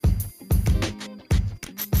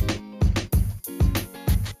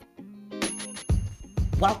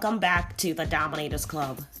Welcome back to the Dominators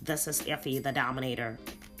Club. This is Iffy, the Dominator.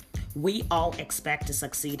 We all expect to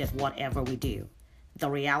succeed at whatever we do. The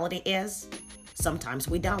reality is, sometimes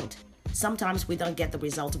we don't. Sometimes we don't get the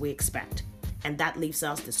results we expect. And that leaves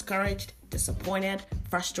us discouraged, disappointed,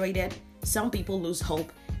 frustrated. Some people lose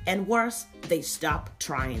hope. And worse, they stop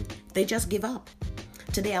trying. They just give up.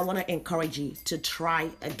 Today, I want to encourage you to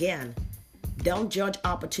try again. Don't judge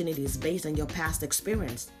opportunities based on your past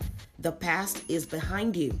experience. The past is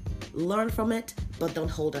behind you. Learn from it, but don't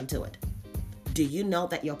hold on to it. Do you know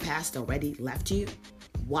that your past already left you?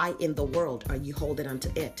 Why in the world are you holding on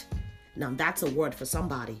to it? Now that's a word for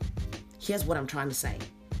somebody. Here's what I'm trying to say.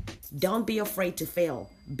 Don't be afraid to fail.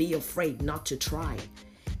 Be afraid not to try.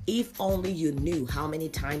 If only you knew how many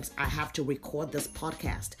times I have to record this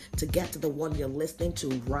podcast to get to the one you're listening to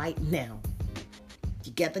right now.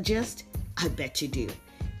 You get the gist? I bet you do.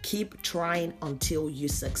 Keep trying until you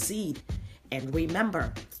succeed. And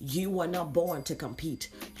remember, you were not born to compete.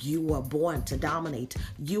 You were born to dominate.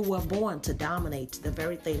 You were born to dominate the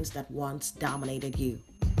very things that once dominated you.